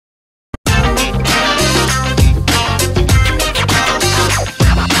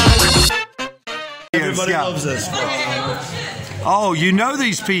yeah. Loves us. Oh, you know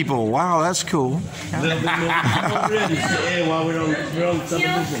these people. Wow, that's cool. A little bit more. Not really. Sit here while we're on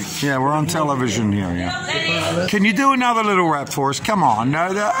television. Yeah, we're on television here, yeah. Can you do another little rap for us? Come on.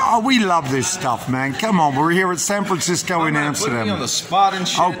 No, we love this stuff, man. Come on, we're here at San Francisco in Amsterdam. Put me on the spot and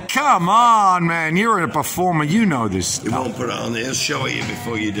shit. Oh, come on, man. You're a performer. You know this stuff. You won't put it on there. He'll show you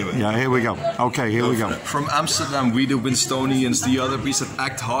before you do it. Yeah, here we go. Okay, here we go. From Amsterdam, we the Winstonians. The other beasts that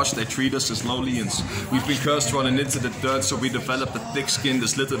act harsh, they treat us as lowlians. We've been cursed running into the dirt, so we developed a thick skin.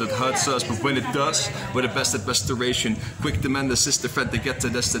 There's little that hurts us, but when it does, we're the best at restoration. Quick demand assist the threat to get to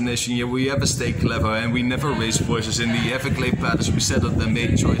destination. Yeah, we ever stay clever, and we never raise voices. In the Everglade Palace, we settled and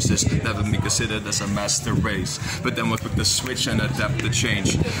made choices. Never be considered as a master race. But then we're quick to switch and adapt to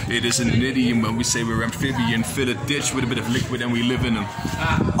change. It is an idiom when we say we're amphibian. Fill a ditch with a bit of liquid and we live in them.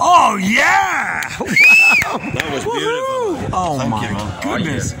 Oh, yeah! That was beautiful. Oh, Thank my you, man.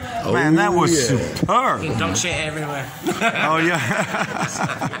 goodness. Oh, Man, that was yeah. superb. Dog shit everywhere. Oh, yeah.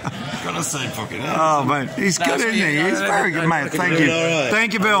 Gotta say fucking hell. Oh, man. He's good, isn't he? He's very good, man. Thank you.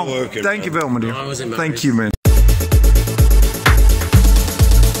 Thank you, Bill. Thank you, Bill, my dear. Thank you, man.